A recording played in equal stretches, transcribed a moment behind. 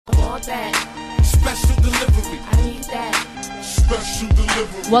want that. Special delivery. I need that. Special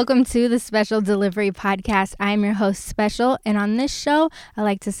delivery. Welcome to the Special Delivery Podcast. I'm your host, Special, and on this show, I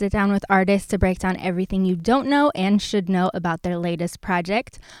like to sit down with artists to break down everything you don't know and should know about their latest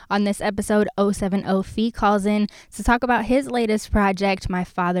project. On this episode, 070 Fee calls in to talk about his latest project, My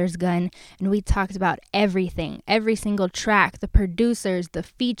Father's Gun, and we talked about everything, every single track, the producers, the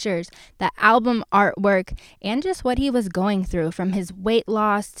features, the album artwork, and just what he was going through, from his weight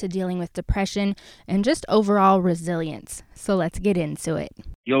loss to dealing with depression and just overall resilience. So let's get into it.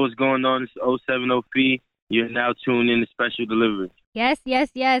 Yo, what's going on? It's 070 Fee. You're now tuned in to Special Delivery. Yes.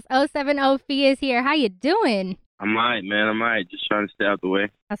 070 Fee is here. How you doing? I'm all right, man. I'm all right. Just trying to stay out the way.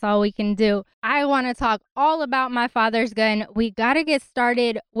 That's all we can do. I want to talk all about My Father's Gun. We got to get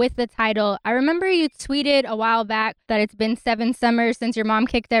started with the title. I remember you tweeted a while back that it's been 7 summers since your mom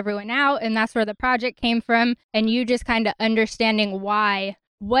kicked everyone out, and that's where the project came from, and you just kind of understanding why.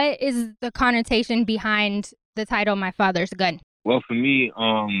 What is the connotation behind the title My Father's Gun? Well, for me,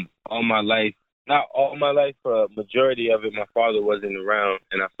 all my life, not all my life, majority of it, my father wasn't around,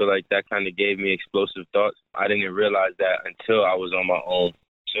 and I feel like that kind of gave me explosive thoughts. I didn't realize that until I was on my own.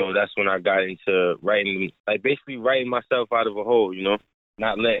 So that's when I got into writing, like basically writing myself out of a hole, you know,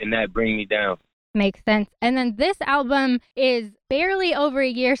 not letting that bring me down. Makes sense. And then this album is barely over a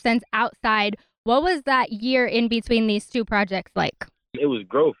year since Outside. What was that year in between these two projects like? It was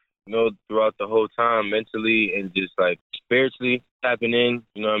growth, you know, throughout the whole time, mentally and just like spiritually tapping in.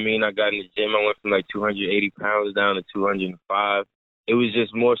 You know what I mean? I got in the gym. I went from like 280 pounds down to 205. It was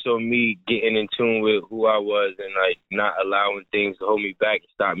just more so me getting in tune with who I was and like not allowing things to hold me back and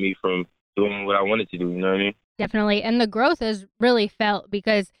stop me from doing what I wanted to do. You know what I mean? Definitely. And the growth is really felt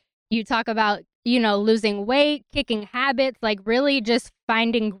because you talk about, you know, losing weight, kicking habits, like really just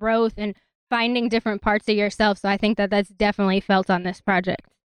finding growth and finding different parts of yourself. So I think that that's definitely felt on this project.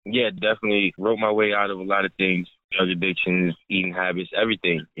 Yeah, definitely wrote my way out of a lot of things, drug addictions, eating habits,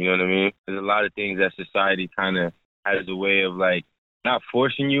 everything. You know what I mean? There's a lot of things that society kind of has a way of like not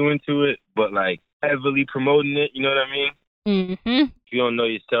forcing you into it, but like heavily promoting it. You know what I mean? Mm-hmm. If you don't know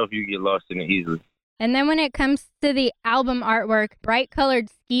yourself, you get lost in it easily. And then when it comes to the album artwork, bright colored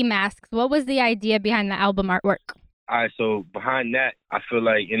ski masks, what was the idea behind the album artwork? All right, so behind that, I feel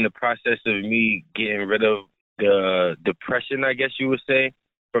like in the process of me getting rid of the depression, I guess you would say,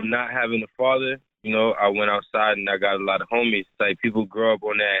 from not having a father, you know, I went outside and I got a lot of homies. Like, people grow up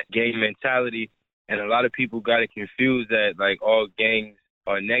on that gang mentality, and a lot of people got it confused that, like, all gangs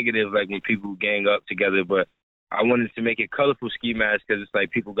are negative, like when people gang up together. But I wanted to make it colorful ski masks because it's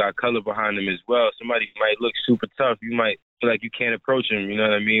like people got color behind them as well. Somebody might look super tough. You might feel like you can't approach them, you know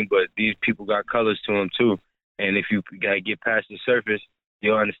what I mean? But these people got colors to them, too. And if you gotta get past the surface,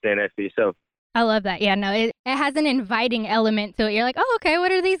 you'll understand that for yourself. I love that. Yeah, no, it has an inviting element to it. You're like, oh, okay,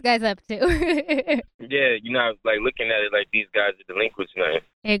 what are these guys up to? Yeah, you're not like looking at it like these guys are delinquents. Nothing.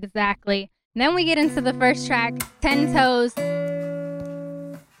 Exactly. And then we get into the first track, 10 Toes.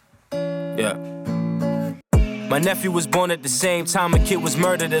 Yeah. My nephew was born at the same time a kid was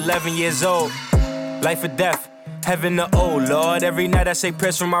murdered, 11 years old. Life or death. Heaven or oh Lord, every night I say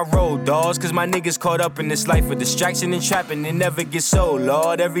prayers for my road dogs, cause my niggas caught up in this life of distraction and trapping, it never gets old,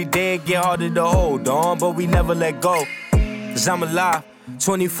 Lord. Every day it get harder to hold on, but we never let go, cause I'm alive,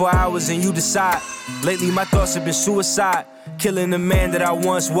 24 hours and you decide. Lately my thoughts have been suicide, killing the man that I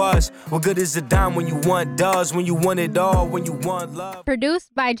once was. What good is a dime when you want does, when you want it all, when you want love.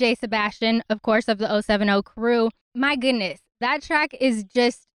 Produced by Jay Sebastian, of course, of the 070 crew. My goodness, that track is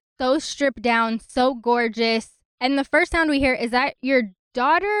just so stripped down, so gorgeous. And the first sound we hear, is that your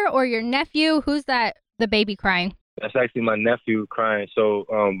daughter or your nephew? Who's that, the baby crying? That's actually my nephew crying. So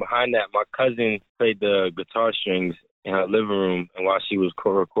behind that, my cousin played the guitar strings in her living room. And while she was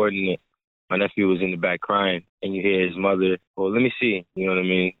recording it, my nephew was in the back crying. And you hear his mother, well, let me see. You know what I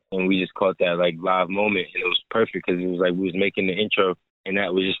mean? And we just caught that like live moment. And it was perfect because it was like we was making the intro. And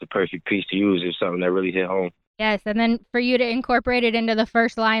that was just the perfect piece to use. It was something that really hit home. Yes, and then for you to incorporate it into the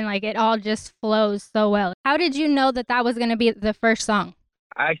first line, like it all just flows so well. How did you know that that was going to be the first song?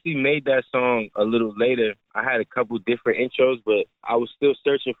 I actually made that song a little later. I had a couple different intros, but I was still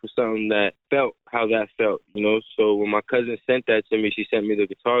searching for something that felt how that felt, you know? So when my cousin sent that to me, she sent me the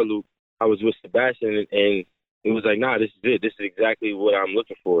guitar loop. I was with Sebastian, and it was like, nah, this is it. This is exactly what I'm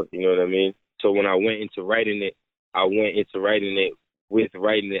looking for, you know what I mean? So when I went into writing it, I went into writing it with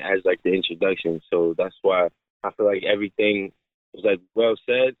writing it as like the introduction. So that's why I feel like everything was like well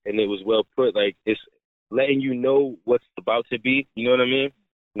said and it was well put. Like it's letting you know what's about to be. You know what I mean?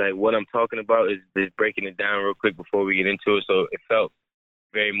 Like what I'm talking about is breaking it down real quick before we get into it. So it felt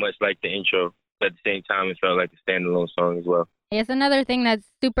very much like the intro. But at the same time, it felt like a standalone song as well. It's another thing that's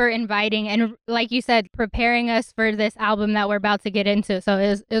super inviting and, like you said, preparing us for this album that we're about to get into. So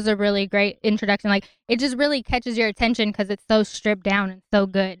it was a really great introduction. Like, it just really catches your attention because it's so stripped down and so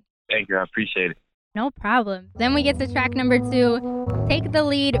good. Thank you. I appreciate it. No problem. Then we get to track number 2, Take the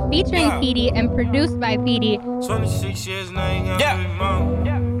Lead, featuring Petey and produced by Petey. 26 years now,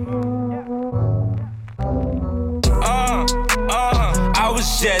 you I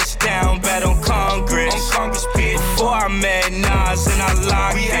was just down bad on Congress. Before I met Nas and I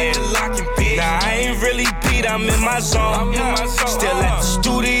locked it. Now I ain't really beat, I'm in my zone. Still at the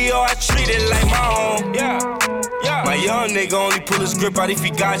studio, I treat it like my own. My young nigga only pull his grip out if he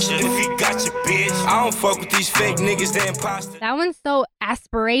got you. Bitch. I don't fuck with these fake niggas, they imposters. That one's so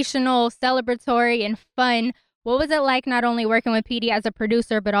aspirational, celebratory, and fun. What was it like not only working with Petey as a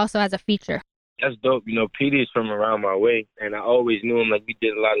producer, but also as a feature? That's dope. You know, Petey is from around my way, and I always knew him. Like, we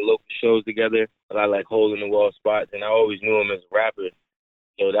did a lot of local shows together, a lot of, like, hole-in-the-wall spots, and I always knew him as a rapper.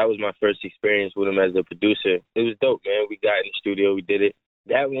 So that was my first experience with him as a producer. It was dope, man. We got in the studio, we did it.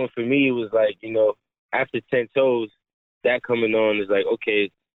 That one for me was like, you know, after 10 Toes, that coming on is like, okay,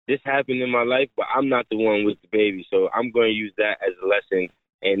 this happened in my life, but I'm not the one with the baby, so I'm going to use that as a lesson,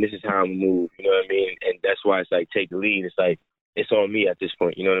 and this is how I'm move, you know what I mean? And that's why it's like, take the lead. It's like, it's on me at this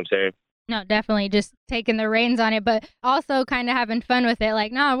point, you know what I'm saying? No, definitely just taking the reins on it, but also kind of having fun with it.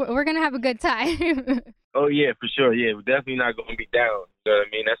 Like, no, we're going to have a good time. Oh, yeah, for sure. Yeah, we're definitely not going to be down. You know what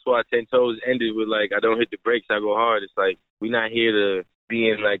I mean? That's why 10 Toes ended with, like, I don't hit the brakes, I go hard. It's like, we're not here to be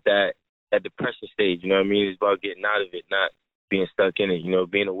in, like, that depression stage, you know what I mean? It's about getting out of it, not being stuck in it, you know,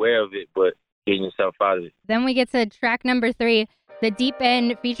 being aware of it, but getting yourself out of it. Then we get to track number 3, The Deep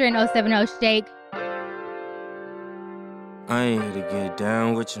End, featuring 070 Shake. I ain't here to get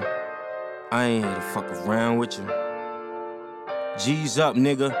down with you. I ain't here to fuck around with you. G's up,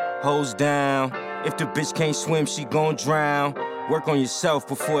 nigga, hoes down. If the bitch can't swim, she gon' drown. Work on yourself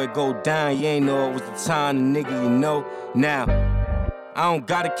before it go down. You ain't know it was the time, the nigga, you know. Now, I don't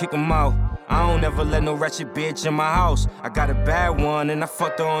gotta kick him out. I don't ever let no ratchet bitch in my house. I got a bad one and I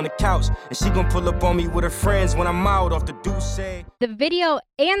fucked her on the couch. And she gon' pull up on me with her friends when I'm out off the Deuce. The video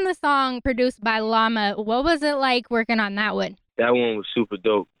and the song produced by Llama. What was it like working on that one? That one was super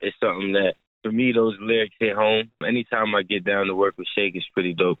dope. It's something that, for me, those lyrics hit home. Anytime I get down to work with Shake, it's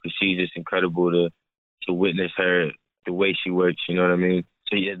pretty dope because she's just incredible to witness her, the way she works, you know what I mean?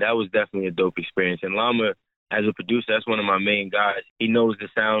 So, yeah, that was definitely a dope experience. And Llama, as a producer, that's one of my main guys. He knows the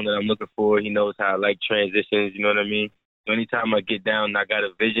sound that I'm looking for. He knows how I like transitions, you know what I mean? So anytime I get down and I got a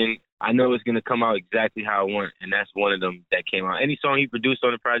vision, I know it's going to come out exactly how I want, and that's one of them that came out. Any song he produced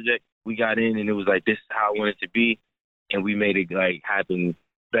on the project, we got in, and it was like, this is how I want it to be, and we made it, like, happen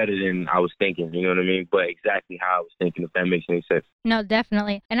better than I was thinking, you know what I mean? But exactly how I was thinking, if that makes any sense. No,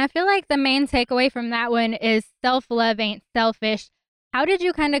 definitely. And I feel like the main takeaway from that one is self-love ain't selfish. How did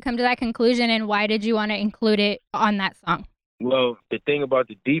you kind of come to that conclusion, and why did you want to include it on that song? Well, the thing about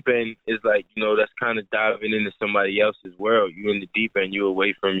the deep end is, like, you know, that's kind of diving into somebody else's world. You're in the deep end, you're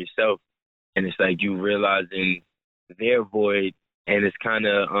away from yourself. And it's like you realizing their void, and it's kind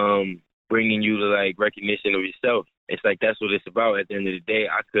of bringing you to, like, recognition of yourself. It's like that's what it's about. At the end of the day,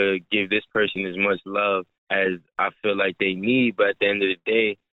 I could give this person as much love as I feel like they need, but at the end of the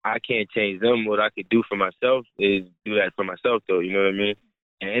day, I can't change them. What I could do for myself is do that for myself, though. You know what I mean?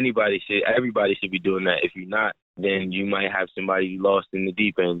 And everybody should be doing that. If you're not, then you might have somebody lost in the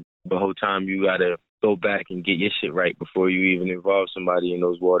deep end. The whole time you got to go back and get your shit right before you even involve somebody in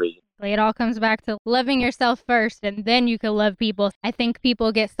those waters. It all comes back to loving yourself first, and then you can love people. I think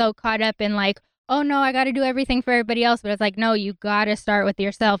people get so caught up in, like, oh, no, I got to do everything for everybody else. But it's like, no, you got to start with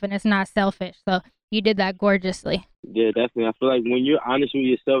yourself, and it's not selfish. So you did that gorgeously. Yeah, definitely. I feel like when you're honest with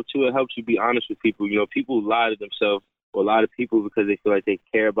yourself, too, it helps you be honest with people. You know, people lie to themselves, or a lot of people, because they feel like they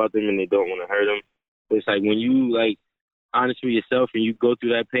care about them and they don't want to hurt them. But it's like when you, like, honest with yourself and you go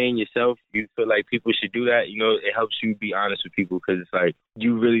through that pain yourself, you feel like people should do that. You know, it helps you be honest with people because it's like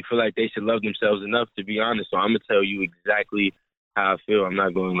you really feel like they should love themselves enough to be honest. So I'm going to tell you exactly how I feel. I'm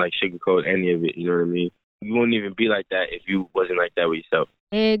not going to, like, sugarcoat any of it. You know what I mean? You wouldn't even be like that if you wasn't like that with yourself.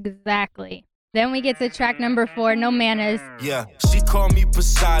 Exactly. Then we get to track number 4, No Manners. Yeah, she called me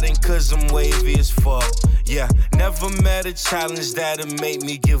Poseidon cause I'm wavy as fuck. Yeah, never met a challenge that'll make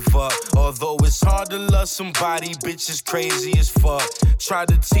me give up. Although it's hard to love somebody, bitch is crazy as fuck. Try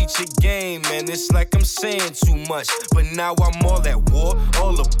to teach a game, man, it's like I'm saying too much. But now I'm all at war,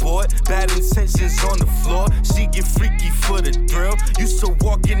 all aboard. Bad intentions on the floor. She get freaky for the thrill. Used to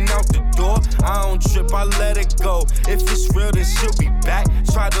walking out the door. I don't trip, I let it go. If it's real, then she'll be back.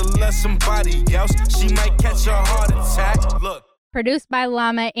 Try to love somebody else, she might catch a heart attack. Look. produced by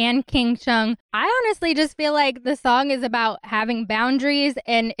Llama and King Chung. I honestly just feel like the song is about having boundaries,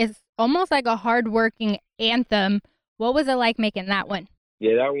 and it's almost like a hardworking anthem. What was it like making that one?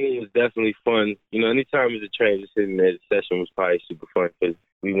 Yeah, that one was definitely fun. You know, anytime it was a transition there, the session was probably super fun because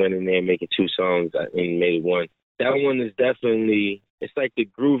we went in there making 2 songs and made it one. That one is definitely, it's like the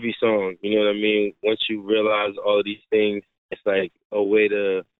groovy song, you know what I mean? Once you realize all of these things, it's like a way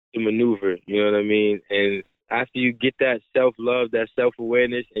to maneuver, you know what I mean? And after you get that self-love, that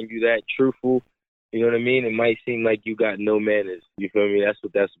self-awareness, and you that truthful, you know what I mean? It might seem like you got no manners, you feel me? That's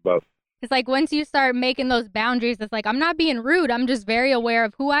what that's about. It's like once you start making those boundaries, it's like, I'm not being rude. I'm just very aware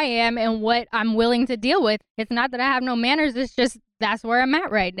of who I am and what I'm willing to deal with. It's not that I have no manners. It's just that's where I'm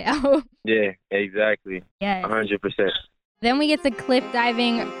at right now. Yeah, exactly. Yeah. 100%. Then we get to Cliff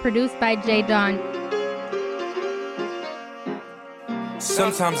Diving, produced by J. Don.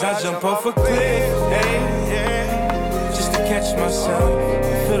 Sometimes I jump off a cliff, yeah, just to catch myself,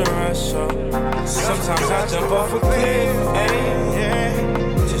 feel the rush. Sometimes I jump off a cliff,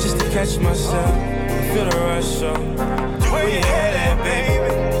 yeah, just to catch myself, feel the rush. Where you at, baby?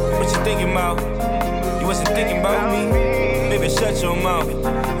 What you thinking about? You wasn't thinking about me? Baby, shut your mouth.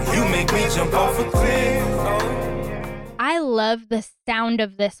 You make me jump off a cliff. I love the sound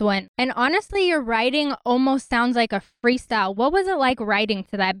of this one. And honestly, your writing almost sounds like a freestyle. What was it like writing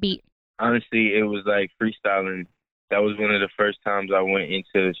to that beat? Honestly, it was like freestyling. That was one of the first times I went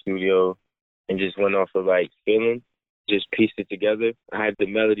into the studio and just went off of like feeling, just pieced it together. I had the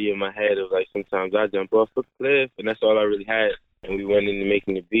melody in my head of like, sometimes I jump off a cliff, and that's all I really had. And we went into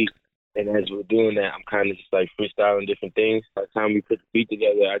making the beat. And as we're doing that, I'm kind of just like freestyling different things. By the time we put the beat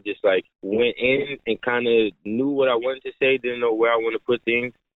together, I just like went in and kind of knew what I wanted to say, didn't know where I want to put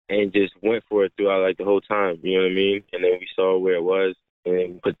things, and just went for it throughout like the whole time, you know what I mean? And then we saw where it was, and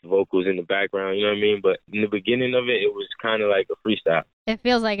then we put the vocals in the background, you know what I mean? But in the beginning of it, it was kind of like a freestyle. It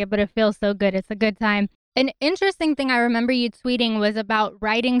feels like it, but it feels so good. It's a good time. An interesting thing I remember you tweeting was about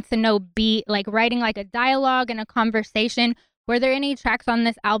writing to no beat, like writing like a dialogue and a conversation. Were there any tracks on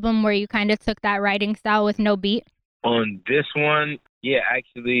this album where you kind of took that writing style with no beat? On this one, yeah,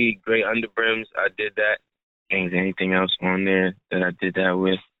 actually, Great Underbrims, I did that. Ain't anything else on there that I did that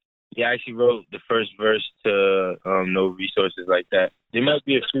with? Yeah, I actually wrote the first verse to No Resources like that. There might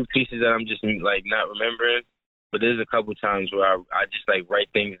be a few pieces that I'm just like not remembering, but there's a couple times where I just like write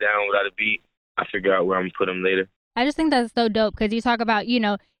things down without a beat. I figure out where I'm going to put them later. I just think that's so dope because you talk about, you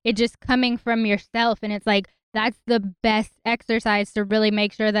know, it just coming from yourself, and it's like, that's the best exercise to really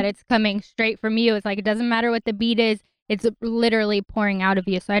make sure that it's coming straight from you. It's like, it doesn't matter what the beat is. It's literally pouring out of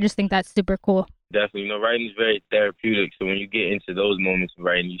you. So I just think that's super cool. Definitely. You know, writing is very therapeutic. So when you get into those moments of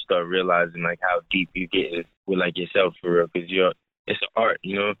writing, you start realizing like how deep you get with like yourself for real. Because it's an art,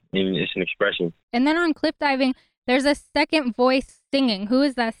 you know, and it's an expression. And then on Cliff Diving, there's a second voice singing. Who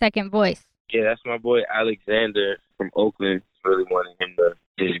is that second voice? Yeah, that's my boy Alexander from Oakland. Really wanted him to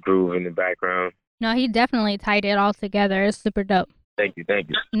just groove in the background. No, he definitely tied it all together. It's super dope. Thank you.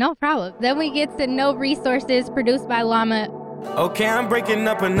 No problem. Then we get to No Resources, produced by Llama. Okay, I'm breaking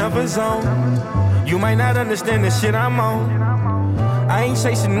up another zone. You might not understand the shit I'm on. I ain't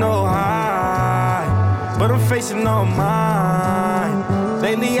chasing no high, but I'm facing all mine.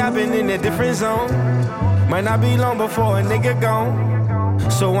 Lately I've been in a different zone. Might not be long before a nigga gone.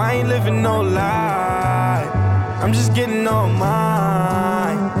 So I ain't living no lie. I'm just getting on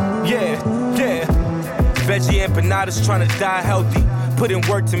mine. Yeah. Veggie empanadas trying to die healthy. Put in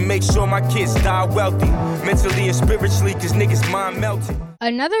work to make sure my kids die wealthy. Mentally and spiritually, cause niggas mind melting.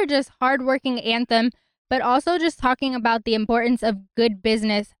 Another just hardworking anthem, but also just talking about the importance of good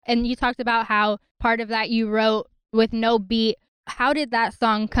business. And you talked about how part of that you wrote with no beat. How did that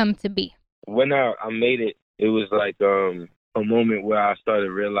song come to be? When I made it, it was like a moment where I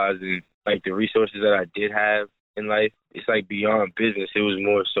started realizing like the resources that I did have in life, it's like beyond business. It was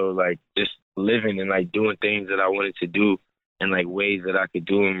more so like just living and like doing things that I wanted to do and like ways that I could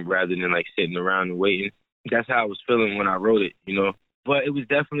do them rather than like sitting around and waiting. That's how I was feeling when I wrote it, you know. But it was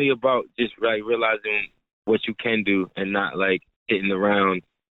definitely about just like realizing what you can do and not like sitting around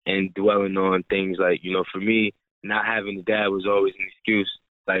and dwelling on things. Like, you know, for me, not having a dad was always an excuse.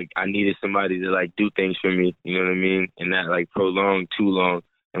 Like I needed somebody to like do things for me, you know what I mean? And not like prolong too long.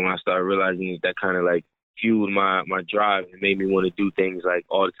 And when I started realizing it, that kind of like fueled my drive and made me want to do things like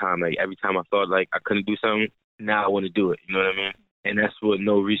all the time. Like every time I thought like I couldn't do something, now I want to do it. You know what I mean? And that's what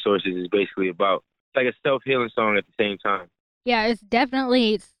No Resources is basically about. It's like a self-healing song at the same time. Yeah, it's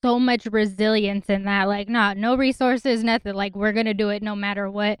definitely so much resilience in that. Like, no resources, nothing. Like, we're going to do it no matter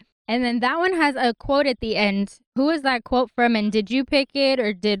what. And then that one has a quote at the end. Who is that quote from, and did you pick it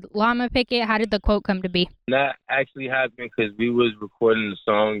or did Llama pick it? How did the quote come to be? That actually happened because we was recording a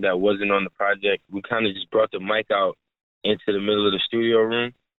song that wasn't on the project. We kind of just brought the mic out into the middle of the studio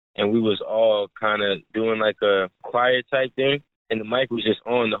room, and we was all kind of doing like a choir type thing, and the mic was just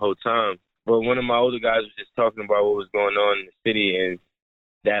on the whole time. But one of my older guys was just talking about what was going on in the city, and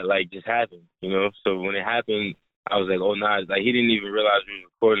that like just happened, you know? So when it happened, I was like, oh, nah. Like, he didn't even realize we were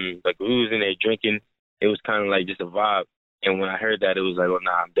recording. Like, we was in there drinking. It was kind of like just a vibe. And when I heard that, it was like, oh,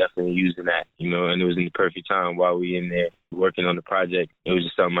 nah, I'm definitely using that, you know? And it was in the perfect time while we in there working on the project. It was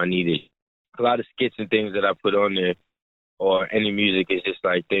just something I needed. A lot of skits and things that I put on there or any music is just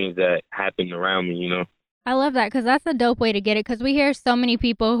like things that happen around me, you know? I love that because that's a dope way to get it, because we hear so many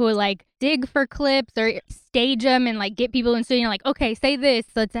people who like dig for clips or stage them and like get people in studio like, okay, say this.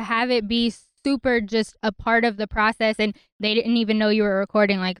 So to have it be super just a part of the process and they didn't even know you were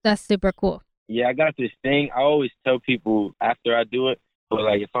recording, like, that's super cool. Yeah, I got this thing. I always tell people after I do it, but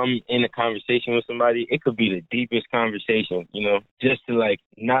like if I'm in a conversation with somebody, it could be the deepest conversation, you know, just to like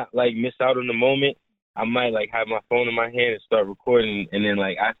not like miss out on the moment. I might like have my phone in my hand and start recording, and then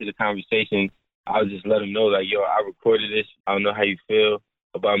like after the conversation, I'll just let them know like, yo, I recorded this. I don't know how you feel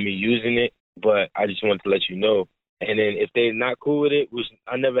about me using it, but I just wanted to let you know. And then if they're not cool with it, which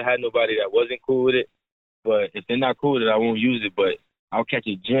I never had nobody that wasn't cool with it, but if they're not cool with it, I won't use it, but I'll catch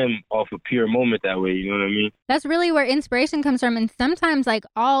a gem off a pure moment that way, you know what I mean? That's really where inspiration comes from. And sometimes like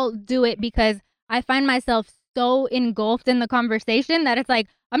I'll do it because I find myself so engulfed in the conversation that it's like,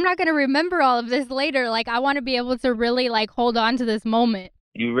 I'm not going to remember all of this later. Like, I want to be able to really like hold on to this moment.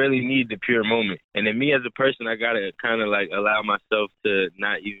 You really need the pure moment. And then me as a person, I got to kind of like allow myself to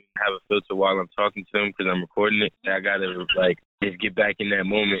not even have a filter while I'm talking to them because I'm recording it. I got to like just get back in that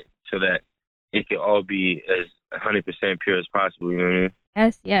moment so that it can all be as 100% pure as possible, you know what I mean?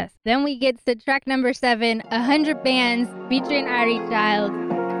 Yes, yes. Then we get to track number 7, 100 Bands featuring Ari Child.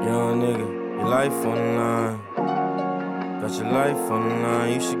 Young nigga, your life on the line. Got your life on the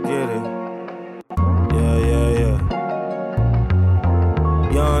line, you should get it.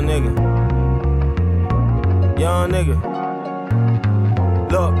 Young nigga.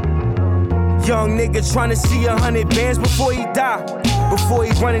 Look, young nigga tryna see 100 bands before he die. Before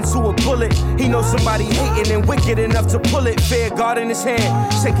he run into a bullet, he knows somebody hating and wicked enough to pull it. Fair guard in his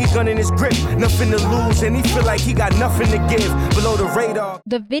hand, shaky gun in his grip, nothing to lose, and he feel like he got nothing to give. Below the radar.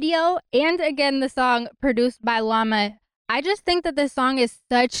 The video and again the song produced by Llama. I just think that this song is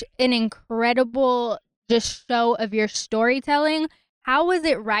such an incredible just show of your storytelling. How was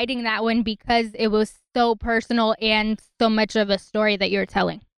it writing that one because it was so personal and so much of a story that you're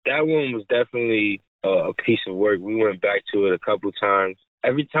telling? That one was definitely a piece of work. We went back to it a couple times.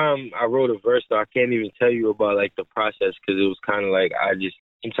 Every time I wrote a verse, though, I can't even tell you about like the process because it was kind of like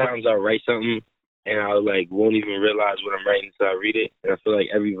sometimes I'll write something and I like won't even realize what I'm writing until I read it. And I feel like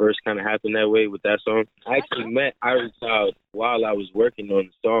every verse kind of happened that way with that song. I actually met Ari Child while I was working on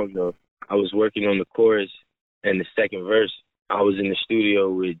the song, though. I was working on the chorus and the second verse. I was in the studio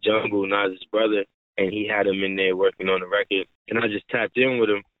with Jungle, Nas's brother, and he had him in there working on the record. And I just tapped in with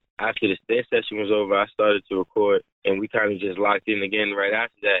him. After their session was over, I started to record, and we kind of just locked in again right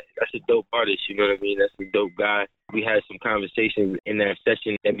after that. That's a dope artist, you know what I mean? That's a dope guy. We had some conversations in that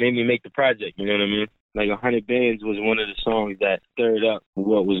session that made me make the project, you know what I mean? Like 100 Bands was one of the songs that stirred up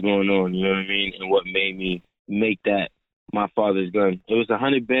what was going on, you know what I mean? And what made me make that my father's gun. It was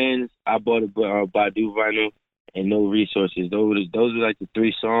 100 Bands. I bought a Badu vinyl. And No Resources. Those were like the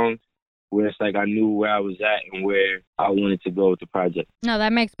 3 songs where it's like I knew where I was at and where I wanted to go with the project. No,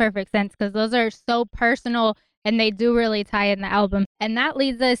 that makes perfect sense because those are so personal and they do really tie in the album. And that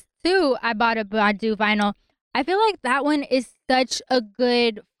leads us to I Bought a Badu vinyl. I feel like that one is such a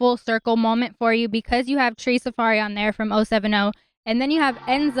good full circle moment for you because you have Tree Safari on there from 070 and then you have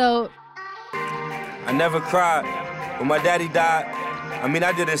Enzo. I never cried when my daddy died. I mean,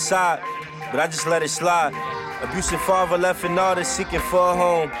 I did his side, but I just let it slide. Abusive father left an artist seeking for a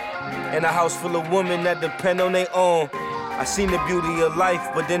home. In a house full of women that depend on their own. I seen the beauty of life,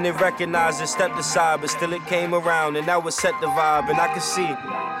 but then they recognized it, stepped aside, but still it came around, and that would set the vibe, and I could see.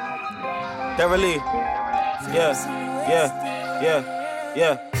 Thoroughly. Yeah.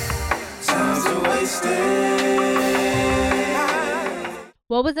 Time's are wasted.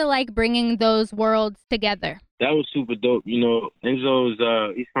 What was it like bringing those worlds together? That was super dope. You know, Enzo's,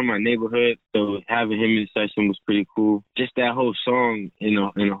 he's from my neighborhood, so having him in the session was pretty cool. Just that whole song in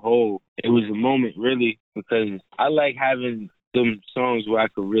a whole, it was a moment, really, because I like having them songs where I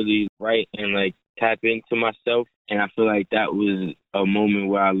could really write and, like, tap into myself, and I feel like that was a moment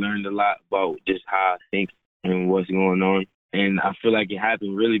where I learned a lot about just how I think and what's going on. And I feel like it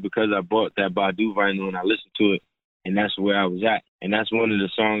happened really because I bought that Badu vinyl and I listened to it, and that's where I was at. And that's one of the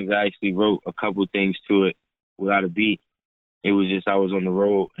songs I actually wrote a couple things to it without a beat. It was just I was on the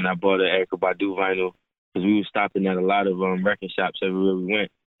road and I bought an Erykah Badu vinyl because we were stopping at a lot of record shops everywhere we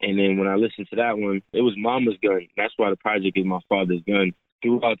went. And then when I listened to that one, it was Mama's Gun. That's why the project is my father's gun.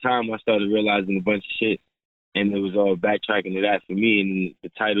 Throughout time, I started realizing a bunch of shit, and it was all backtracking to that for me. And the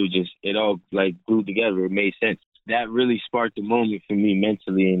title just, it all like glued together. It made sense. That really sparked a moment for me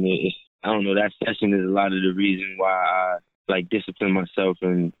mentally. And it's, I don't know, that session is a lot of the reason why I like discipline myself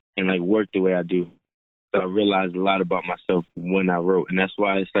and like work the way I do. So I realized a lot about myself when I wrote. And that's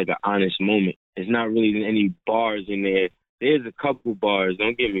why it's like an honest moment. It's not really any bars in there. There's a couple bars,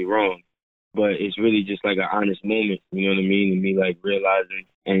 don't get me wrong, but it's really just like an honest moment, you know what I mean? And me like realizing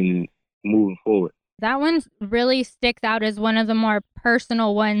and moving forward. That one really sticks out as one of the more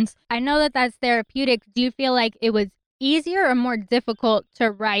personal ones. I know that that's therapeutic. Do you feel like it was easier or more difficult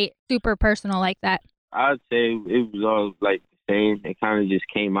to write super personal like that? I'd say it was all like the same. It kind of just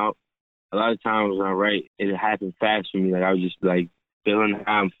came out. A lot of times when I write, it happened fast for me. Like I was just like feeling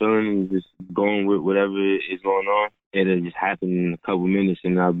how I'm feeling and just going with whatever is going on. It'll just happen in a couple minutes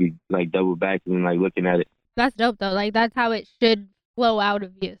and I'll be like double back and like looking at it. That's dope though. Like that's how it should flow out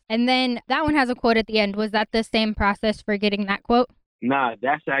of you. And then that one has a quote at the end. Was that the same process for getting that quote? Nah,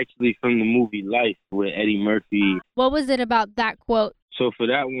 that's actually from the movie Life with Eddie Murphy. What was it about that quote? So for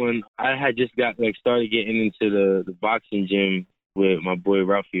that one, I had just started getting into the boxing gym with my boy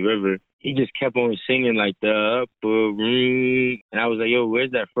Ralphie River. He just kept on singing like the upper room. And I was like, yo,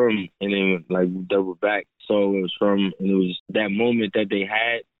 where's that from? And then like we doubled back. So it was from, and it was that moment that they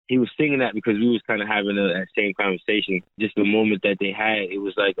had. He was singing that because we was kind of having that same conversation. Just the moment that they had, it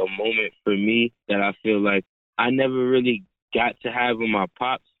was like a moment for me that I feel like I never really got to have with my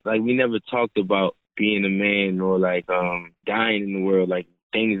pops. Like we never talked about being a man or like dying in the world, like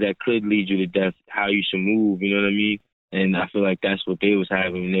things that could lead you to death, how you should move, you know what I mean? And I feel like that's what they was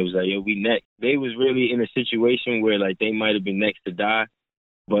having. And they was like, yo, we next. They was really in a situation where like they might have been next to die.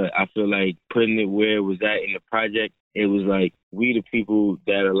 But I feel like putting it where it was at in the project, it was like we the people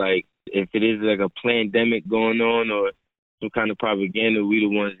that are like, if it is like a pandemic going on or some kind of propaganda, we the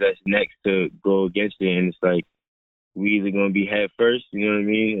ones that's next to go against it. And it's like, we either going to be head first, you know what I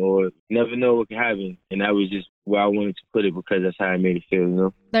mean, or never know what can happen. And that was just where I wanted to put it because that's how I made it feel, you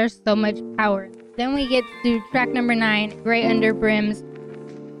know? There's so much power. Then we get to track number 9, Gray Under Brims.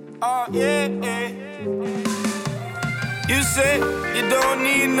 Oh, yeah, yeah. You said you don't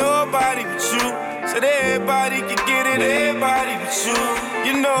need nobody but you. Said everybody can get it, everybody but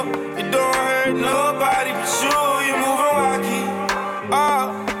you. You know, you don't hurt nobody but you. You're moving wacky.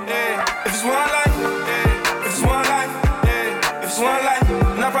 Oh, yeah. If it's one life, yeah. If it's one life, yeah. If it's one life,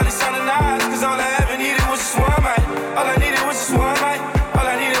 and I probably sounded nice, cause all I ever needed was just one mic. All I needed was just one mic. All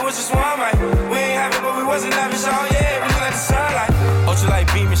I needed was just one mic. We ain't have it, but we wasn't lavish, oh yeah. We look like the sunlight.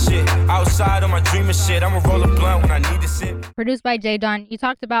 Ultralight beaming shit. Outside on my dreaming shit. I'ma roll a blunt when I need to sit. Produced by J Don. You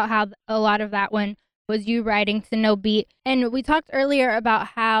talked about how a lot of that one was you writing to no beat. And we talked earlier about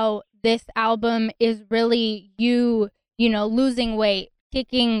how this album is really you know, losing weight,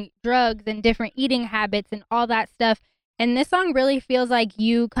 kicking drugs and different eating habits and all that stuff. And this song really feels like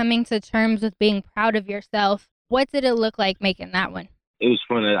you coming to terms with being proud of yourself. What did it look like making that one? It was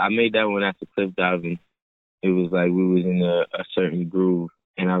fun. I made that one after cliff diving. It was like we was in a certain groove,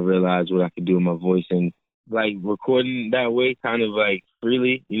 and I realized what I could do with my voice. And like recording that way, kind of like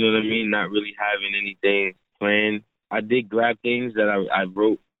freely, you know what I mean? Not really having anything planned. I did grab things that I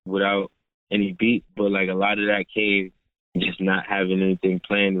wrote without any beat, but like a lot of that came just not having anything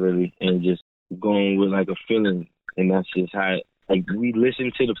planned really, and just going with like a feeling. And that's just how, like, we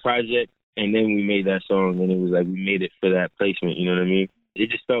listened to the project and then we made that song, and it was like we made it for that placement, you know what I mean? It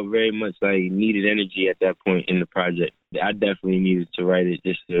just felt very much like needed energy at that point in the project. I definitely needed to write it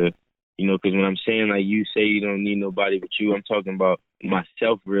just to, you know, because when I'm saying like you say you don't need nobody but you, I'm talking about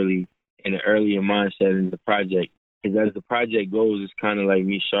myself really in an earlier mindset in the project. Because as the project goes, it's kind of like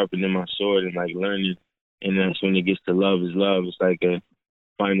me sharpening my sword and like learning. And that's when it gets to love is love. It's like a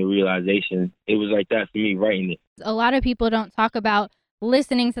final realization. It was like that for me writing it. A lot of people don't talk about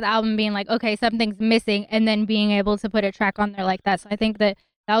listening to the album being like, okay, something's missing, and then being able to put a track on there like that. So I think that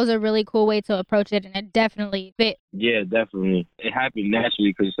was a really cool way to approach it, and it definitely fit. Yeah, definitely. It happened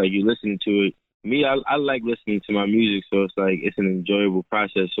naturally because it's like you're listening to it. Me, I like listening to my music, so it's like it's an enjoyable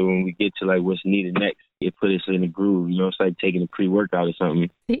process. So when we get to like what's needed next, it puts us in a groove. You know, it's like taking a pre-workout or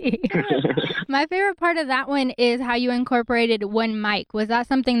something. My favorite part of that one is how you incorporated one mic. Was that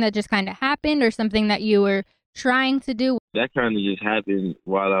something that just kind of happened, or something that you were trying to do? That kind of just happened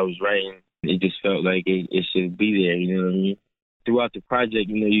while I was writing. It just felt like it should be there, you know what I mean? Throughout the project,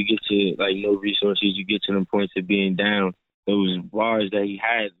 you get to, no resources, you get to the points of being down. Those bars that he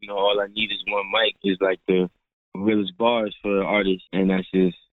had, all I need is one mic is the realest bars for artists. And that's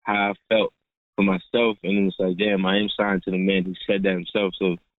just how I felt for myself. And it's like, damn, I am signed to the man who said that himself.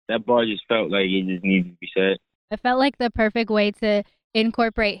 So that bar just felt like it just needed to be said. It felt like the perfect way to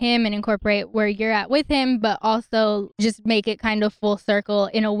incorporate him and incorporate where you're at with him, but also just make it kind of full circle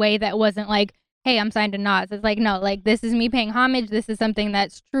in a way that wasn't like, hey, I'm signed to Nas. It's like, no, this is me paying homage. This is something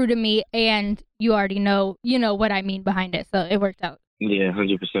that's true to me, and you already know, what I mean behind it. So it worked out. Yeah,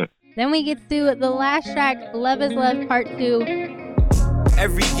 100%. Then we get to the last track, Love is Love Part 2.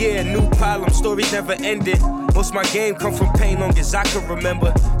 Every year, new problem, stories never ended. Most of my game come from pain long as I can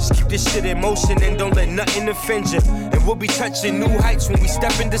remember. Just keep this shit in motion and don't let nothing offend you. And we'll be touching new heights when we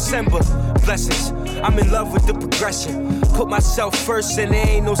step in December. Blessings, I'm in love with the progression. Put myself first and there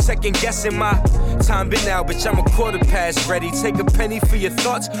ain't no second guessing. My time been out, bitch, I'm a quarter past ready. Take a penny for your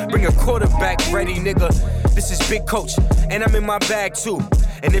thoughts, bring a quarterback ready, nigga. This is Big Coach, and I'm in my bag too.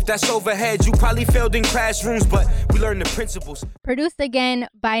 And if that's overhead, you probably failed in classrooms, but we learned the principles. Produced again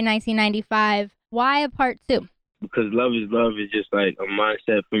by 1995. Why a part 2? Because Love is Love is just a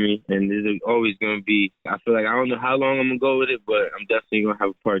mindset for me. And there's always going to be, I feel like I don't know how long I'm going to go with it, but I'm definitely going to have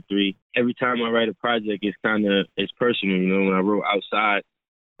a part 3. Every time I write a project, it's personal. When I wrote Outside,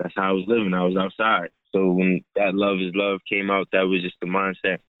 that's how I was living. I was outside. So when that Love is Love came out, that was just the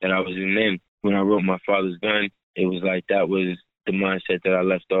mindset that I was in then. When I wrote My Father's Gun, it was that was the mindset that I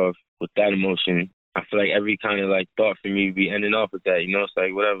left off with that emotion. I feel like every kind of thought for me would be ending off with that. It's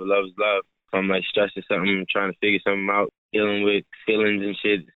whatever, love is love. If I'm stressing something, trying to figure something out, dealing with feelings and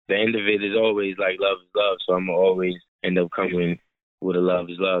shit, the end of it is always love is love. So I'm going to always end up coming with a love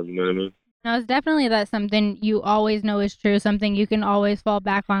is love. You know what I mean? No, it's definitely something you always know is true, something you can always fall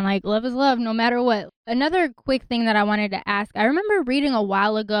back on, love is love no matter what. Another quick thing that I wanted to ask, I remember reading a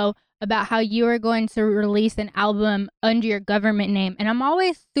while ago about how you were going to release an album under your government name. And I'm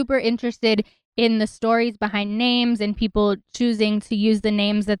always super interested in the stories behind names and people choosing to use the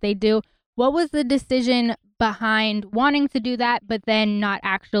names that they do. What was the decision behind wanting to do that, but then not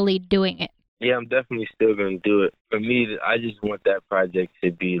actually doing it? Yeah, I'm definitely still going to do it. For me, I just want that project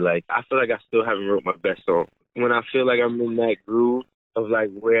to be I feel like I still haven't wrote my best song. When I feel like I'm in that groove of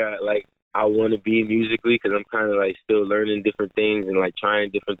where I want to be musically, because I'm kind of still learning different things and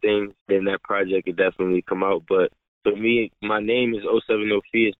trying different things, then that project could definitely come out. But for me, my name is 070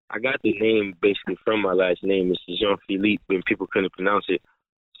 Fierce. I got the name basically from my last name. It's Jean-Philippe. When people couldn't pronounce it,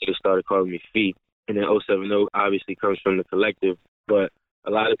 so they started calling me Fee. And then 070 obviously comes from the collective. But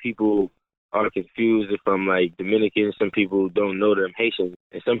a lot of people are confused if I'm Dominican. Some people don't know that I'm Haitian.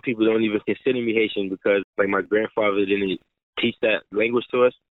 And some people don't even consider me Haitian because my grandfather didn't teach that language to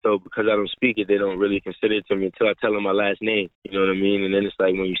us. So because I don't speak it, they don't really consider it to me until I tell them my last name. You know what I mean? And then it's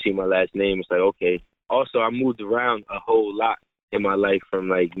when you see my last name, it's okay. Also, I moved around a whole lot in my life from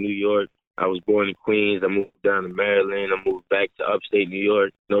New York. I was born in Queens. I moved down to Maryland. I moved back to upstate New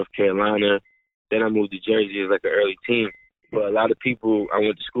York, North Carolina. Then I moved to Jersey as an early teen. But a lot of people I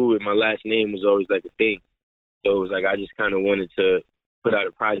went to school with, my last name was always a thing. So it was I just kind of wanted to put out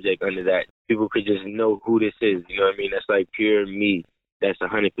a project under that. People could just know who this is. You know what I mean? That's pure me. That's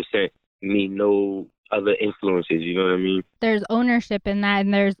 100% me, no other influences, you know what I mean? There's ownership in that,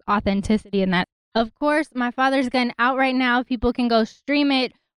 and there's authenticity in that. Of course, My Father's Gun out right now. People can go stream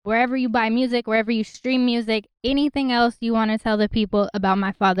it wherever you buy music, wherever you stream music. Anything else you want to tell the people about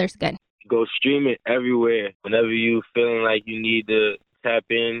My Father's Gun? Go stream it everywhere. Whenever you feeling like you need to tap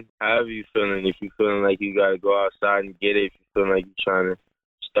in, however you feeling. If you feeling like you got to go outside and get it, if you feeling like you're trying to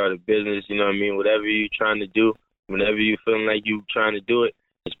start a business, you know what I mean? Whatever you're trying to do. Whenever you feeling like you trying to do it,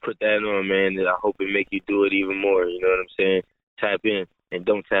 just put that on, man. And I hope it make you do it even more. You know what I'm saying? Tap in and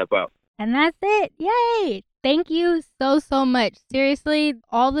don't tap out. And that's it. Yay! Thank you so much. Seriously,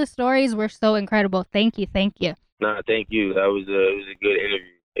 all the stories were so incredible. Thank you. Nah, thank you. That was a good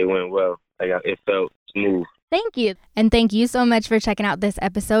interview. It went well. It felt smooth. Thank you. And thank you so much for checking out this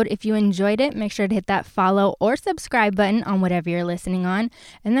episode. If you enjoyed it, make sure to hit that follow or subscribe button on whatever you're listening on.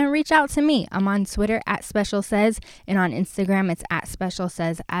 And then reach out to me. I'm on Twitter @SpecialSays, and on Instagram it's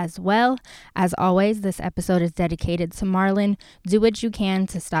 @SpecialSays as well. As always, this episode is dedicated to Marlon. Do what you can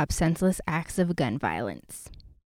to stop senseless acts of gun violence.